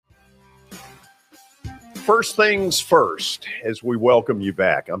First things first, as we welcome you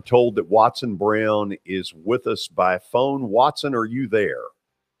back, I'm told that Watson Brown is with us by phone. Watson, are you there?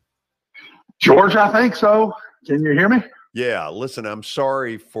 George, I think so. Can you hear me? Yeah, listen, I'm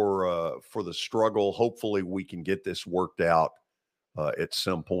sorry for the struggle. Hopefully we can get this worked out at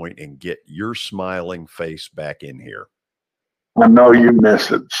some point and get your smiling face back in here. I know you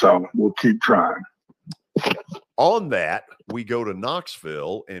miss it, so we'll keep trying. On that, we go to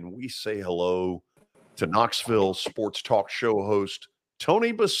Knoxville and we say hello to Knoxville sports talk show host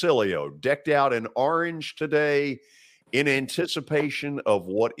Tony Basilio, decked out in orange today in anticipation of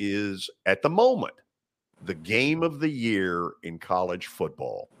what is, at the moment, the game of the year in college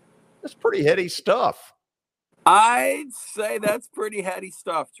football. That's pretty heady stuff. I'd say that's pretty heady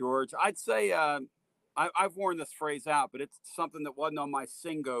stuff, George. I'd say I've worn this phrase out, but it's something that wasn't on my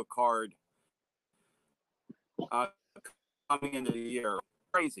Singo card coming into the year.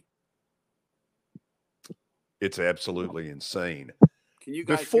 Crazy. It's absolutely insane. Can you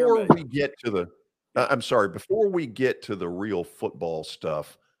guys before we get to the before we get to the real football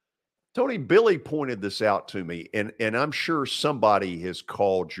stuff, Tony, Billy pointed this out to me, and I'm sure somebody has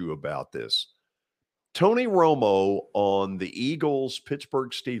called you about this. Tony Romo on the Eagles Pittsburgh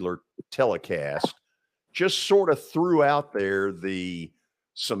Steelers telecast just sort of threw out there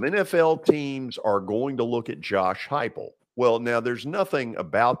some NFL teams are going to look at Josh Heupel. Well, now there's nothing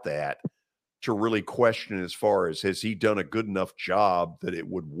about that to really question as far as has he done a good enough job that it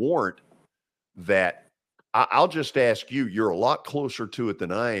would warrant that. I'll just ask you, you're a lot closer to it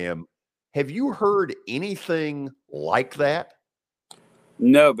than I am. Have you heard anything like that?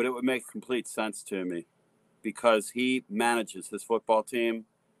 No, but it would make complete sense to me because he manages his football team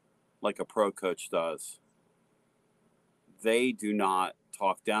like a pro coach does. They do not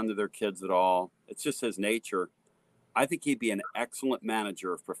talk down to their kids at all. It's just his nature. I think he'd be an excellent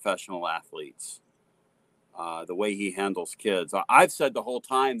manager of professional athletes, the way he handles kids. I've said the whole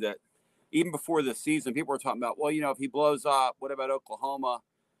time that even before this season, people were talking about, well, if he blows up, what about Oklahoma?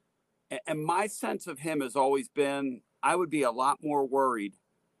 And my sense of him has always been, I would be a lot more worried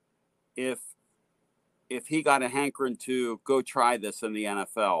if he got a hankering to go try this in the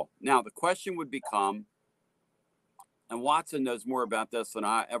NFL. Now, the question would become, and Watson knows more about this than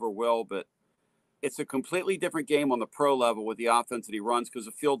I ever will, but it's a completely different game on the pro level with the offense that he runs because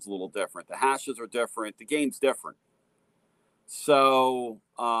the field's a little different. The hashes are different. The game's different. So,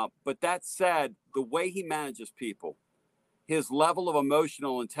 but that said, the way he manages people, his level of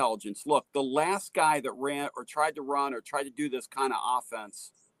emotional intelligence. Look, the last guy that ran or tried to run or tried to do this kind of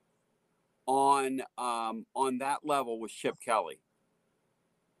offense on that level was Chip Kelly.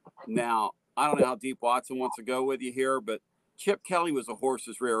 Now, I don't know how deep Watson wants to go with you here, but Chip Kelly was a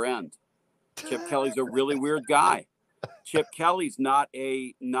horse's rear end. Chip Kelly's a really weird guy. Chip Kelly's not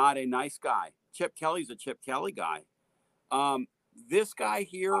a nice guy. Chip Kelly's a Chip Kelly guy. This guy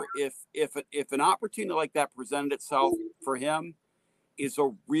here, if an opportunity like that presented itself for him, is a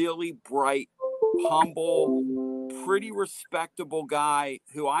really bright, humble, pretty respectable guy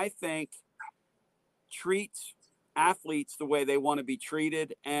who I think treats athletes the way they want to be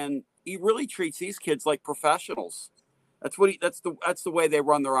treated, and he really treats these kids like professionals. That's the way they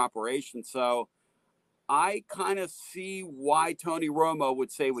run their operation. So I kind of see why Tony Romo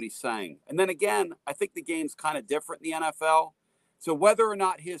would say what he's saying. And then again, I think the game's kind of different in the NFL. So whether or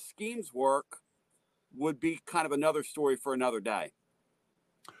not his schemes work would be kind of another story for another day.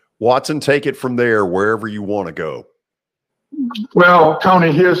 Watson, take it from there, wherever you want to go. Well,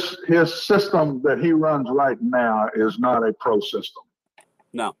 Tony, his system that he runs right now is not a pro system.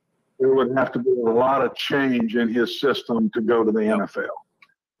 No. There would have to be a lot of change in his system to go to the NFL.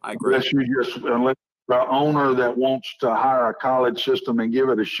 I agree. Unless the owner that wants to hire a college system and give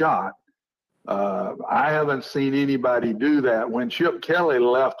it a shot. I haven't seen anybody do that. When Chip Kelly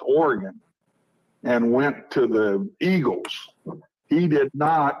left Oregon and went to the Eagles, he did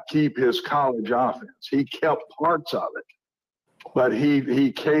not keep his college offense. He kept parts of it, but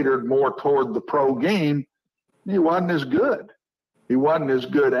he catered more toward the pro game. He wasn't as good. He wasn't as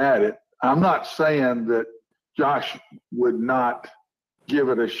good at it. I'm not saying that Josh would not give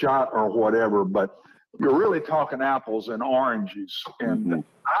it a shot or whatever, but you're really talking apples and oranges. And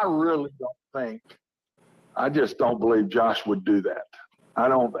I really I just don't believe Josh would do that. I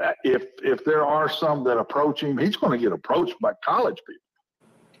don't, if there are some that approach him, he's going to get approached by college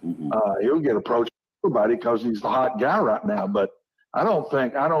people. He'll get approached by everybody because he's the hot guy right now. But I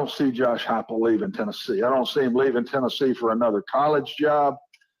don't see Josh Heupel leaving Tennessee. I don't see him leaving Tennessee for another college job.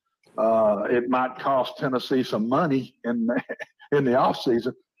 It might cost Tennessee some money in the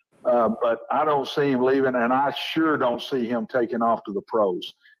offseason, but I don't see him leaving, and I sure don't see him taking off to the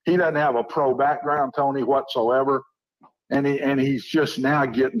pros. he doesn't have a pro background, Tony, whatsoever. And he's just now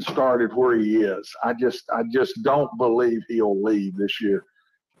getting started where he is. I just don't believe he'll leave this year.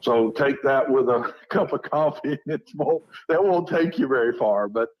 So take that with a cup of coffee. That won't take you very far.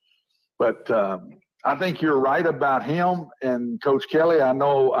 But I think you're right about him and Coach Kelly. I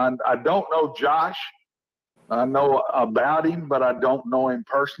don't know Josh. I know about him, but I don't know him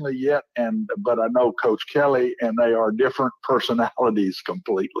personally yet. But I know Coach Kelly, and they are different personalities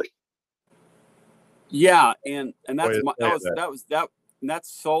completely. Yeah, and that's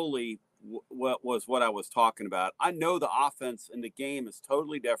solely what I was talking about. I know the offense in the game is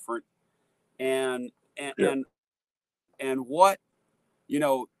totally different, and what,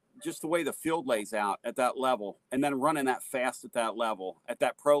 just the way the field lays out at that level, and then running that fast at that level, at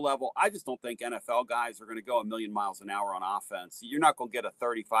that pro level. I just don't think NFL guys are going to go a million miles an hour on offense. You're not going to get a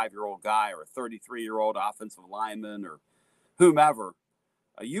 35-year-old guy or a 33-year-old offensive lineman or whomever.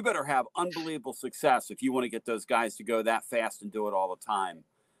 You better have unbelievable success if you want to get those guys to go that fast and do it all the time.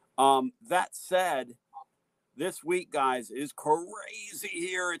 That said, this week, guys, is crazy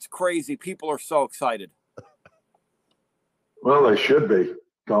here. It's crazy. People are so excited. Well, they should be,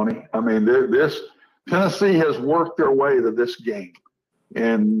 Tony. I mean, this Tennessee has worked their way to this game,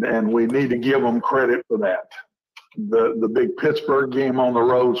 and we need to give them credit for that. The big Pittsburgh game on the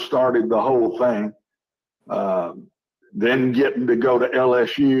road started the whole thing. Then getting to go to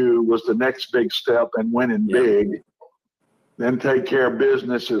LSU was the next big step and winning big. Then take care of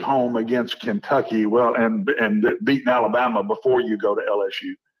business at home against Kentucky. Well, and beating Alabama before you go to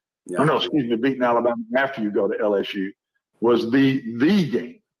LSU. Yeah. Oh, no, excuse me, beating Alabama after you go to LSU was the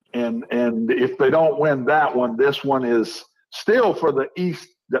game. And if they don't win that one, this one is still for the East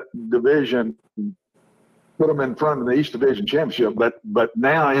Division. Put them in front of the East Division championship, but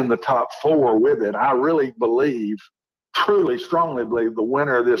now in the top four with it. I really believe, truly, strongly believe the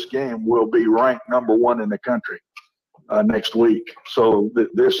winner of this game will be ranked number one in the country next week. So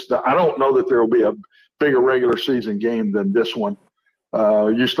I don't know that there will be a bigger regular season game than this one.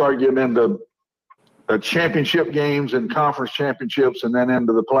 You start getting into championship games and conference championships and then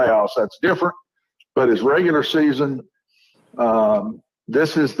into the playoffs. That's different. But as regular season,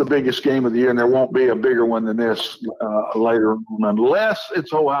 this is the biggest game of the year, and there won't be a bigger one than this later on, unless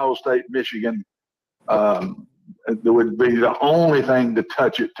it's Ohio State, Michigan. It would be the only thing to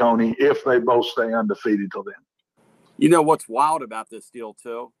touch it, Tony, if they both stay undefeated till then. You know what's wild about this deal,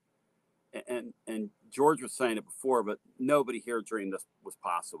 too? And George was saying it before, but nobody here dreamed this was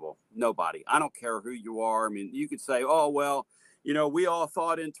possible. Nobody. I don't care who you are. I mean, you could say, oh, well, we all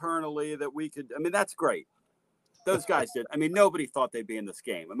thought internally that we could. I mean, that's great. Those guys did. I mean, nobody thought they'd be in this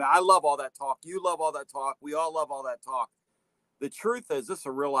game. I mean, I love all that talk. You love all that talk. We all love all that talk. The truth is, this is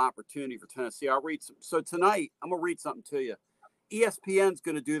a real opportunity for Tennessee. I'll read some. So tonight, I'm going to read something to you. ESPN's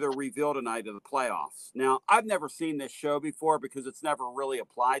going to do their reveal tonight of the playoffs. Now, I've never seen this show before because it's never really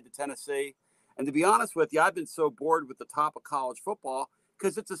applied to Tennessee. And to be honest with you, I've been so bored with the top of college football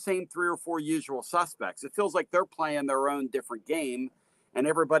because it's the same 3 or 4 usual suspects. It feels like they're playing their own different game, and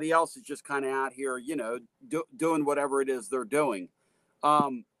everybody else is just kind of out here, doing whatever it is they're doing.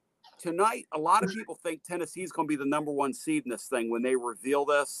 Tonight, a lot of people think Tennessee's going to be the number 1 seed in this thing when they reveal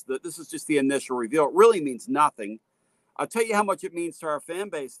this. This is just the initial reveal. It really means nothing. I'll tell you how much it means to our fan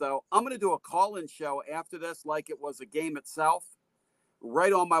base, though. I'm going to do a call-in show after this like it was a game itself,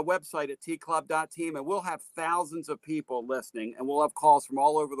 right on my website at tclub.team, and we'll have thousands of people listening, and we'll have calls from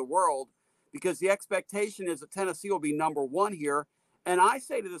all over the world because the expectation is that Tennessee will be number 1 here. And I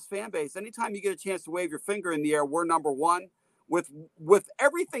say to this fan base, anytime you get a chance to wave your finger in the air, we're number 1. With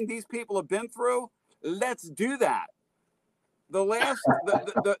everything these people have been through, let's do that. There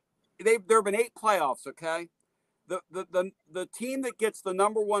have been 8 playoffs, okay? The team that gets the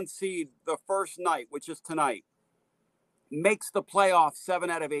number 1 seed the first night, which is tonight, makes the playoffs 7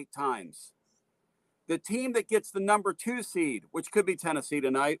 out of 8 times. The team that gets the number 2 seed, which could be Tennessee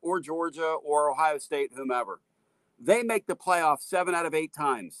tonight, or Georgia, or Ohio State, whomever, they make the playoffs 7 out of 8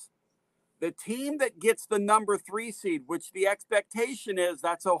 times. The team that gets the number 3 seed, which the expectation is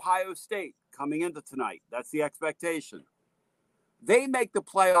that's Ohio State coming into tonight. That's the expectation. They make the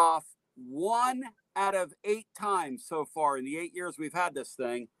playoff 1 out of 8 times so far in the 8 years we've had this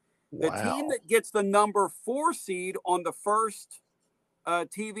thing. Wow. The team that gets the number 4 seed on the first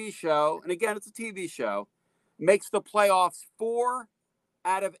TV show, and again, it's a TV show, makes the playoffs 4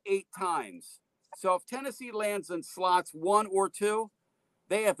 out of 8 times. So if Tennessee lands in slots 1 or 2,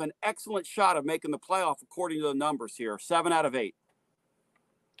 they have an excellent shot of making the playoff according to the numbers here, 7 out of 8.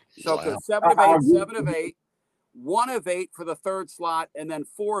 So wow. 7 of 8, 7 of 8, 1 of 8 for the 3rd slot, and then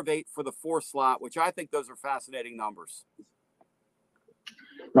 4 of 8 for the 4th slot, which I think those are fascinating numbers.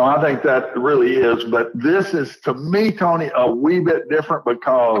 No, I think that really is. But this is, to me, Tony, a wee bit different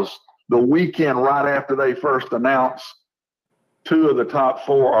because the weekend right after they first announced 2 of the top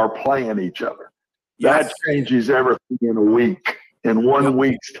 4 are playing each other. Yes. That changes everything in a week. In 1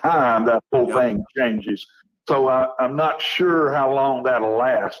 week's time, that whole thing changes. So I'm not sure how long that'll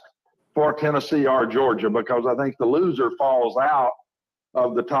last for Tennessee or Georgia, because I think the loser falls out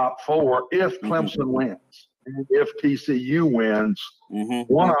of the top 4 if Clemson wins. And if TCU wins,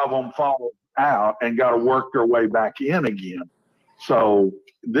 one of them falls out and got to work their way back in again. So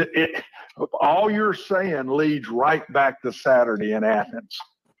all you're saying leads right back to Saturday in Athens.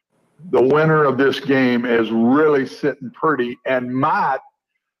 The winner of this game is really sitting pretty, and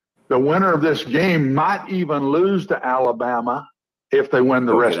the winner of this game might even lose to Alabama if they win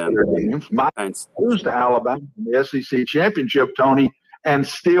the rest of their games. Might lose to Alabama in the SEC championship, Tony, and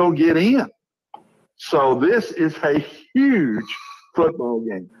still get in. So this is a huge football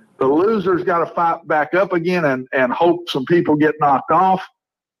game. The loser's got to fight back up again and hope some people get knocked off.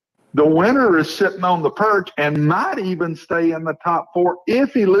 The winner is sitting on the perch and might even stay in the top 4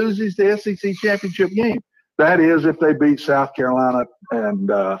 if he loses the SEC championship game. That is, if they beat South Carolina and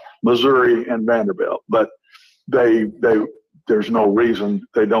Missouri and Vanderbilt. But there's no reason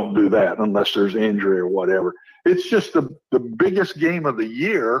they don't do that unless there's injury or whatever. It's just the biggest game of the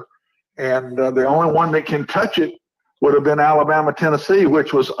year, and the only one that can touch it would have been Alabama, Tennessee,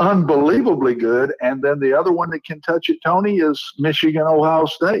 which was unbelievably good. And then the other one that can touch it, Tony, is Michigan, Ohio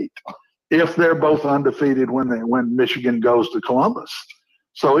State, if they're both undefeated when Michigan goes to Columbus.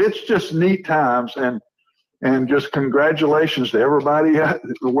 So it's just neat times, and just congratulations to everybody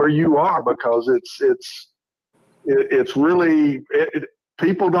where you are, because it's really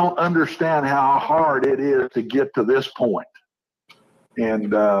people don't understand how hard it is to get to this point.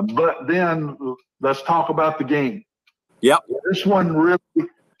 And but then let's talk about the game. Yep. This one really,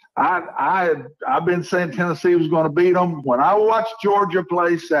 I've been saying Tennessee was going to beat them. When I watched Georgia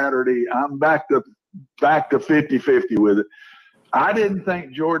play Saturday, I'm back to 50-50 with it. I didn't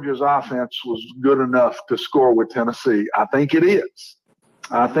think Georgia's offense was good enough to score with Tennessee. I think it is.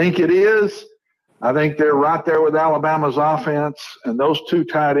 I think they're right there with Alabama's offense, and those 2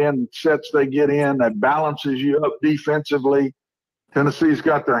 tight end sets they get in, that balances you up defensively. Tennessee's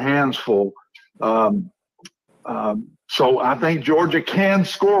got their hands full. So I think Georgia can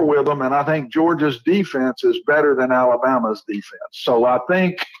score with them, and I think Georgia's defense is better than Alabama's defense. So I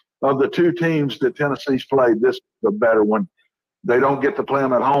think of the 2 teams that Tennessee's played, this is the better one. They don't get to play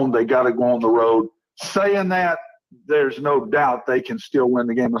them at home. They got to go on the road. Saying that, there's no doubt they can still win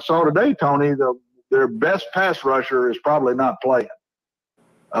the game. I saw today, Tony, their best pass rusher is probably not playing,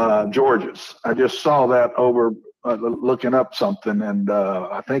 Georgia's. I just saw that over looking up something, and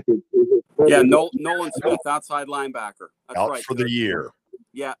I think Nolan Smith, outside linebacker. That's out right, for the year.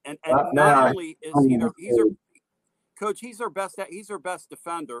 Yeah, and not only is he's their best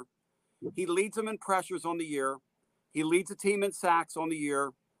defender. He leads them in pressures on the year. He leads the team in sacks on the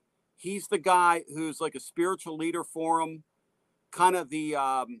year. He's the guy who's like a spiritual leader for them, kind of the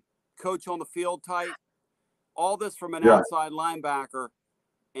coach on the field type. All this from an outside linebacker,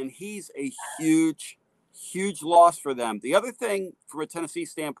 and he's a huge loss for them. The other thing from a Tennessee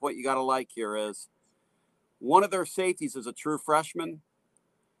standpoint you got to like here is one of their safeties is a true freshman.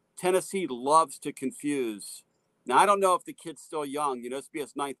 Tennessee loves to confuse. Now, I don't know if the kid's still young. This will be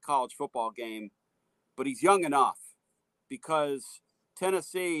his 9th college football game, but he's young enough, because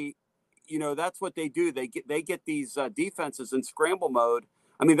Tennessee, that's what they do. They get these defenses in scramble mode.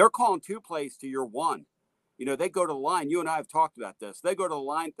 I mean, they're calling 2 plays to your 1. They go to the line. You and I have talked about this. They go to the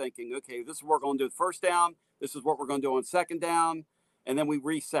line thinking, okay, this is what we're going to do with first down. This is what we're going to do on second down. And then we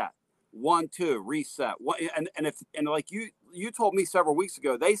reset. 1, 2, reset. And like you told me several weeks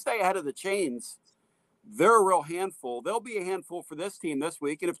ago, they stay ahead of the chains. They're a real handful. They'll be a handful for this team this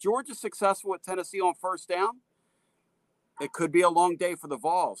week. And if Georgia's successful with Tennessee on first down, it could be a long day for the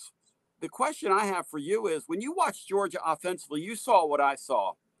Vols. The question I have for you is, when you watched Georgia offensively, you saw what I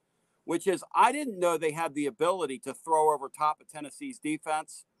saw, which is I didn't know they had the ability to throw over top of Tennessee's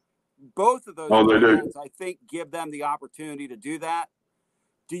defense. Both of those defenses, I think, give them the opportunity to do that.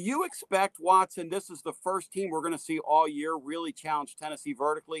 Do you expect, Watson, this is the first team we're going to see all year really challenge Tennessee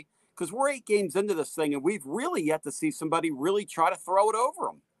vertically? Because we're 8 games into this thing, and we've really yet to see somebody really try to throw it over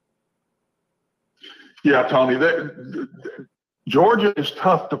them. Yeah, Tony, Georgia is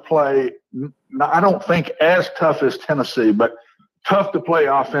tough to play. I don't think as tough as Tennessee, but tough to play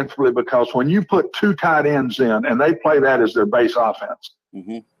offensively, because when you put 2 tight ends in, and they play that as their base offense,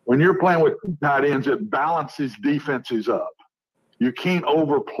 when you're playing with 2 tight ends, it balances defenses up. You can't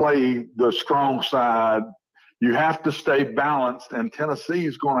overplay the strong side. You have to stay balanced, and Tennessee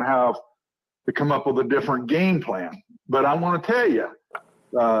is going to have to come up with a different game plan. But I want to tell you,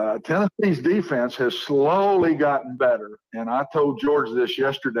 Tennessee's defense has slowly gotten better. And I told George this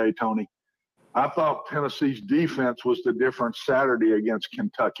yesterday, Tony. I thought Tennessee's defense was the difference Saturday against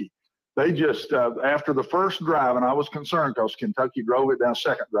Kentucky. They just, after the first drive, and I was concerned because Kentucky drove it down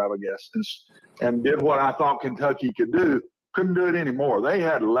second drive, I guess, and did what I thought Kentucky could do. Couldn't do it anymore. They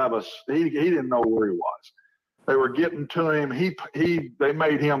had Levis. He didn't know where he was. They were getting to him. They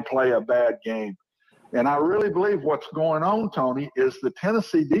made him play a bad game. And I really believe what's going on, Tony, is the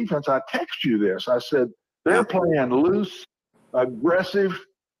Tennessee defense. I text you this. I said, they're playing loose, aggressive,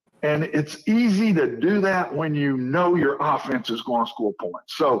 and it's easy to do that when you know your offense is going to score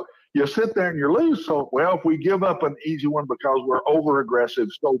points. So you sit there and you lose. So, well, if we give up an easy one because we're over-aggressive,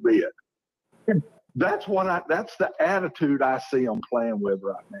 so be it. And that's the attitude I see them playing with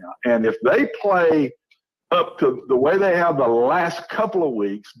right now. And if they play up to the way they have the last couple of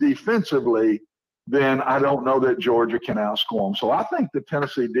weeks defensively, then I don't know that Georgia can outscore them. So I think the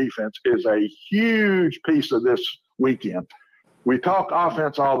Tennessee defense is a huge piece of this weekend. We talk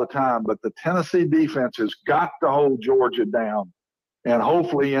offense all the time, but the Tennessee defense has got to hold Georgia down and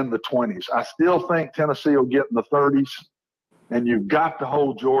hopefully in the 20s. I still think Tennessee will get in the 30s, and you've got to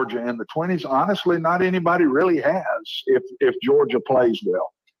hold Georgia in the 20s. Honestly, not anybody really has if Georgia plays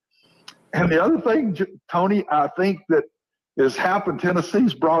well. And the other thing, Tony, I think that has happened,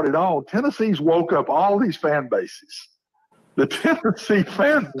 Tennessee's brought it on. Tennessee's woke up all these fan bases. The Tennessee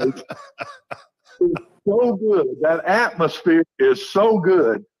fan base is so good. That atmosphere is so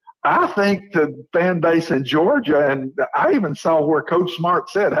good. I think the fan base in Georgia, and I even saw where Coach Smart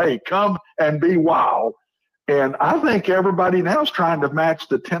said, hey, come and be wild. And I think everybody now is trying to match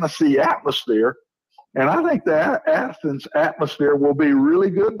the Tennessee atmosphere. And I think the Athens atmosphere will be really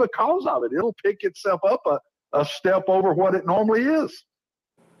good because of it. It'll pick itself up a step over what it normally is.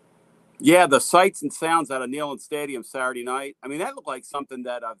 Yeah, the sights and sounds out of Neyland Stadium Saturday night. I mean, that looked like something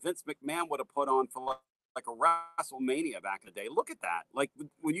that Vince McMahon would have put on for like a WrestleMania back in the day. Look at that. Like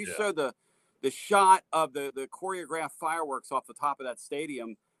when you show the shot of the choreographed fireworks off the top of that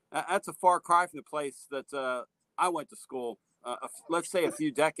stadium, that's a far cry from the place that I went to school, let's say a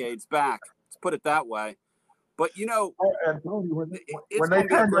few decades back. Let's put it that way. But, you know, and Tony, when they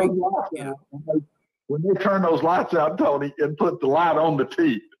turn those lights out, Tony, and put the light on the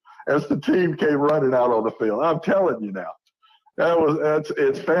team as the team came running out on the field, I'm telling you now,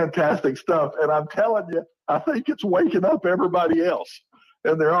 it's fantastic stuff. And I'm telling you, I think it's waking up everybody else.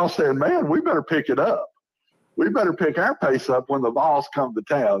 And they're all saying, man, we better pick it up. We better pick our pace up when the balls come to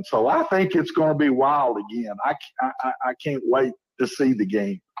town. So I think it's going to be wild again. I can't wait to see the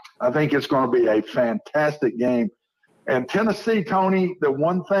game. I think it's going to be a fantastic game. And Tennessee, Tony, the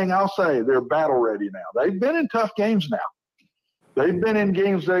one thing I'll say, they're battle ready now. They've been in tough games now. They've been in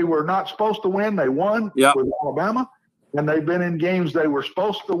games they were not supposed to win. They won with Alabama. And they've been in games they were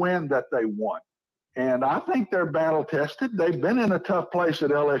supposed to win that they won. And I think they're battle tested. They've been in a tough place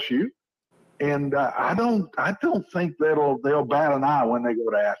at LSU. And I don't think they'll bat an eye when they go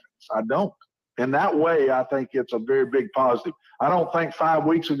to Athens. I don't. In that way, I think it's a very big positive. I don't think 5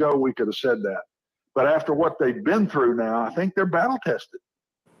 weeks ago we could have said that. But after what they've been through now, I think they're battle tested.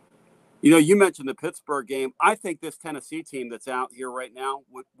 You know, you mentioned the Pittsburgh game. I think this Tennessee team that's out here right now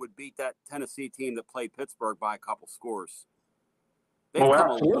would beat that Tennessee team that played Pittsburgh by a couple scores. They've come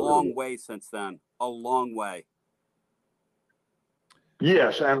absolutely. A long way since then. A long way.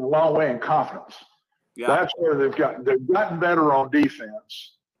 Yes, and a long way in confidence. Yeah. That's where they've gotten better on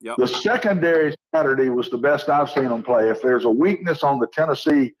defense. Yep. The secondary Saturday was the best I've seen them play. If there's a weakness on the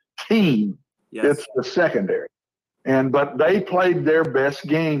Tennessee team, it's the secondary. But they played their best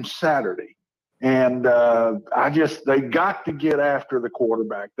game Saturday. And they got to get after the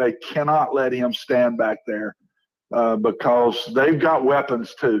quarterback. They cannot let him stand back there because they've got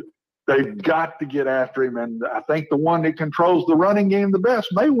weapons too. They've got to get after him. And I think the one that controls the running game the best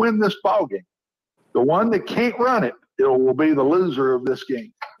may win this ball game. The one that can't run it will be the loser of this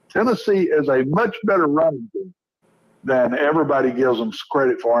game. Tennessee is a much better running team than everybody gives them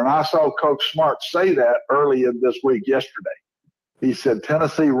credit for. And I saw Coach Smart say that early in this week yesterday. He said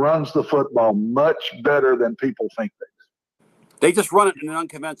Tennessee runs the football much better than people think they do. They just run it in an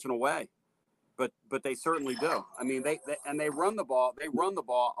unconventional way, but they certainly do. I mean, they run the ball. They run the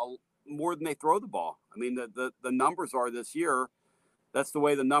ball more than they throw the ball. I mean, the numbers are this year. That's the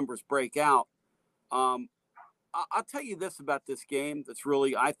way the numbers break out. I'll tell you this about this game that's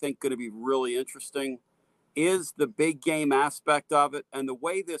really, I think, going to be really interesting is the big game aspect of it and the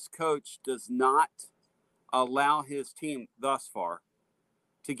way this coach does not allow his team thus far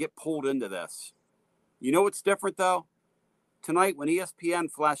to get pulled into this. You know what's different, though? Tonight, when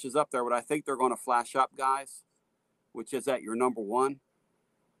ESPN flashes up there, what I think they're going to flash up, guys, which is at your number one,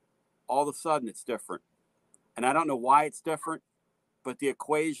 all of a sudden it's different. And I don't know why it's different, but the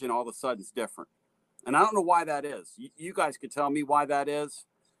equation all of a sudden is different. And I don't know why that is. You guys could tell me why that is.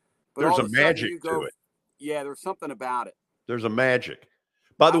 But There's all a of a sudden magic you go, to it. Yeah, there's something about it. There's a magic.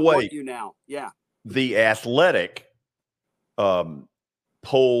 By the I way, want you now. Yeah. The Athletic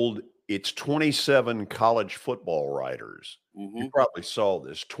polled its 27 college football writers. Mm-hmm. You probably saw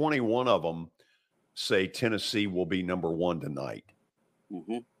this. 21 of them say Tennessee will be number one tonight.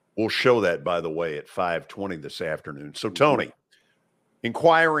 Mm-hmm. We'll show that, by the way, at 5:20 this afternoon. So, Tony,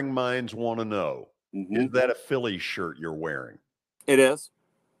 inquiring minds want to know, is that a Phillies shirt you're wearing? It is.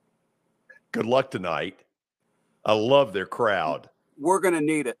 Good luck tonight. I love their crowd. We're going to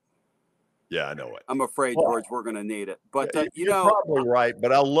need it. Yeah, I know it. I'm afraid, George, we're going to need it. But, you're probably right,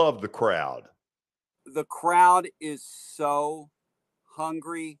 but I love the crowd. The crowd is so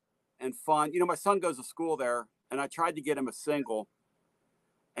hungry and fun. My son goes to school there, and I tried to get him a single.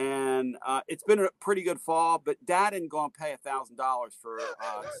 And it's been a pretty good fall, but Dad isn't going to pay $1,000 for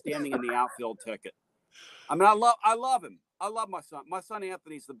standing in the outfield ticket. I mean, I love him. I love my son. My son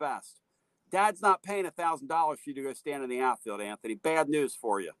Anthony's the best. Dad's not paying $1,000 for you to go stand in the outfield, Anthony. Bad news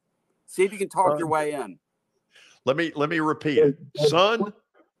for you. See if you can talk your way in. Let me repeat it. Son,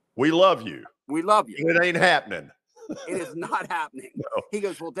 we love you. We love you. It ain't happening. It is not happening. No. He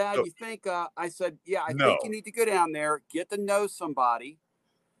goes, well, Dad, No. you think? I said, yeah, I No. think you need to go down there, get to know somebody,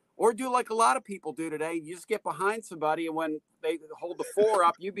 or do like a lot of people do today. You just get behind somebody, and when they hold the 4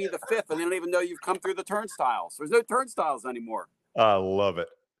 up, you be the 5th, and they don't even know you've come through the turnstiles. There's no turnstiles anymore. I love it.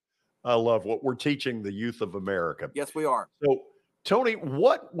 I love what we're teaching the youth of America. Yes, we are. So, Tony,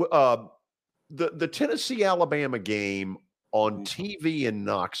 what the Tennessee-Alabama game on TV in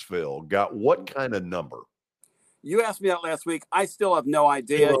Knoxville got what kind of number? You asked me that last week. I still have no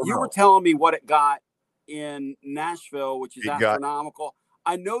idea. You were telling me what it got in Nashville, which is astronomical.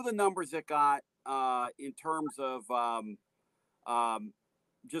 I know the numbers it got in terms of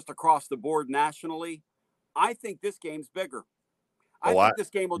just across the board nationally. I think this game's bigger. I think this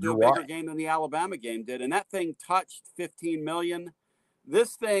game will do a bigger game than the Alabama game did. And that thing touched 15 million.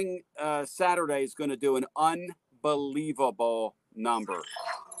 This thing Saturday is going to do an unbelievable number.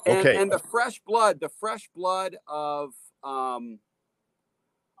 And the fresh blood of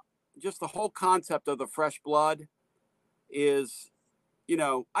just the whole concept of the fresh blood is,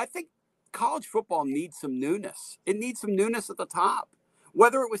 I think college football needs some newness. It needs some newness at the top.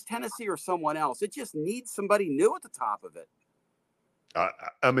 Whether it was Tennessee or someone else, it just needs somebody new at the top of it.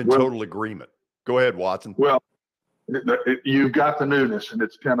 I'm in total agreement. Go ahead, Watson. Well, you've got the newness, and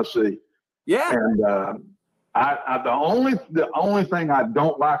it's Tennessee. Yeah. And the only thing I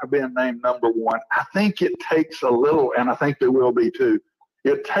don't like of being named number one, I think it takes a little, and I think there will be too.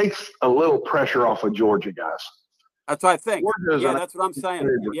 It takes a little pressure off of Georgia guys. That's what I think. Yeah, that's what I'm saying.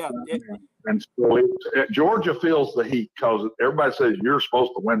 Yeah. And so Georgia feels the heat because everybody says you're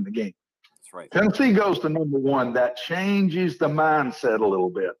supposed to win the game. That's right. Tennessee goes to number one. That changes the mindset a little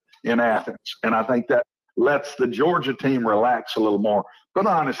bit in Athens. And I think that lets the Georgia team relax a little more. But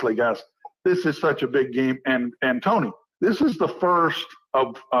honestly, guys, this is such a big game. And Tony, this is the first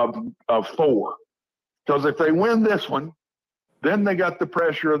of 4. Because if they win this one, then they got the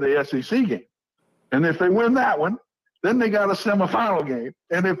pressure of the SEC game. And if they win that one, then they got a semifinal game.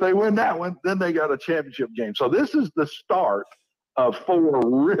 And if they win that one, then they got a championship game. So this is the start of 4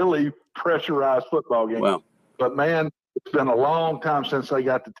 really pressurized football games. Wow. But, man, it's been a long time since they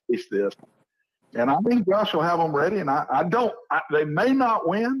got to taste this. And I think Josh will have them ready. And they may not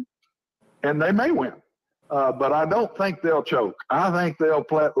win, and they may win. But I don't think they'll choke. I think they'll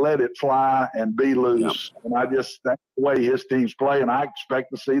let it fly and be loose. Yep. And that's the way his teams play, and I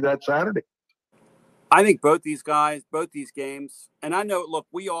expect to see that Saturday. I think both these games, and I know, look,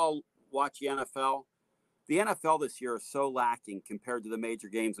 we all watch the NFL. The NFL this year is so lacking compared to the major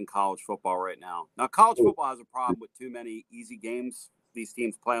games in college football right now. Now, college football has a problem with too many easy games these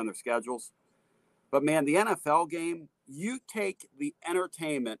teams play on their schedules. But, man, the NFL game, you take the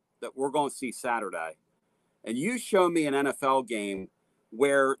entertainment that we're going to see Saturday, and you show me an NFL game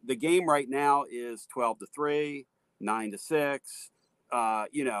where the game right now is 12-3, 9-6.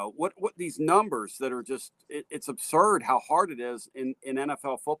 What these numbers that are just, it's absurd how hard it is in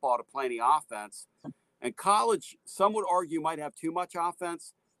NFL football to play any offense. And college, some would argue, might have too much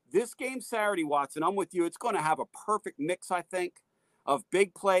offense. This game Saturday, Watson, I'm with you. It's going to have a perfect mix, I think, of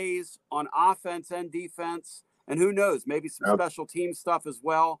big plays on offense and defense. And who knows, maybe some special team stuff as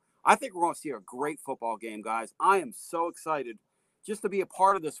well. I think we're going to see a great football game, guys. I am so excited just to be a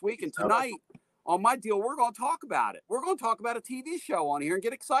part of this week. And tonight, on my deal, we're going to talk about it. We're going to talk about a TV show on here and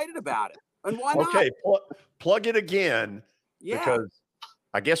get excited about it. And why not? Okay, plug it again, Yeah. because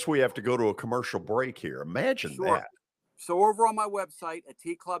I guess we have to go to a commercial break here. Imagine that. So over on my website at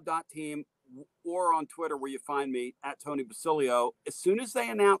tclub.team or on Twitter where you find me at Tony Basilio, as soon as they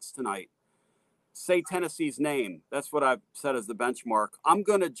announce tonight, say Tennessee's name, that's what I've set as the benchmark. I'm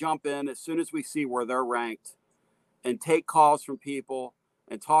going to jump in as soon as we see where they're ranked and take calls from people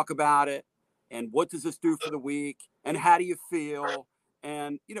and talk about it. And what does this do for the week? And how do you feel?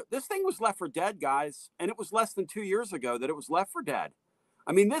 And, this thing was left for dead, guys. And it was less than 2 years ago that it was left for dead.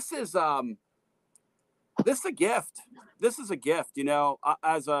 I mean, this is a gift. This is a gift,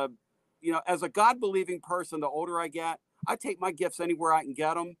 as a God-believing person, the older I get, I take my gifts anywhere I can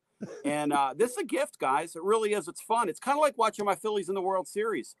get them. And this is a gift, guys. It really is. It's fun. It's kind of like watching my Phillies in the World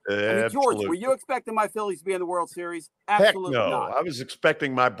Series. I mean, George, were you expecting my Phillies to be in the World Series? Absolutely Heck no. not. I was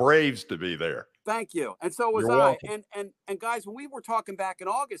expecting my Braves to be there. Thank you. And so was You're I. welcome. And guys, when we were talking back in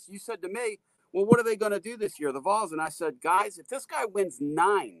August, you said to me, well, what are they going to do this year, the Vols? And I said, guys, if this guy wins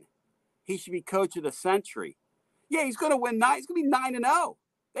 9, he should be coach of the century. Yeah, he's going to win 9. He's going to be 9-0.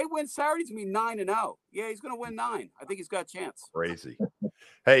 They win Saturday, he's going to be 9-0. Yeah, he's going to win 9. I think he's got a chance. Crazy.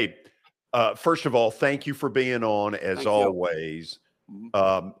 Hey, first of all, thank you for being on, as always.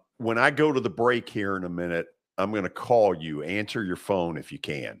 When I go to the break here in a minute, I'm going to call you. Answer your phone if you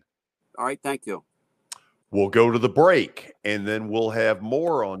can. All right, thank you. We'll go to the break, and then we'll have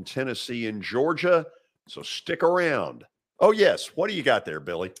more on Tennessee and Georgia, so stick around. Oh, yes. What do you got there,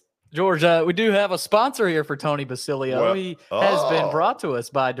 Billy? George, we do have a sponsor here for Tony Basilio. Well, he has been brought to us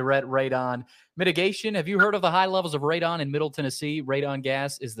by Direct Radon Mitigation. Have you heard of the high levels of radon in Middle Tennessee? Radon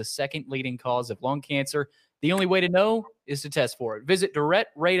gas is the second leading cause of lung cancer. The only way to know is to test for it. Visit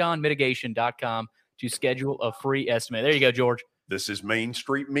directradonmitigation.com to schedule a free estimate. There you go, George. This is Main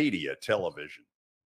Street Media Television.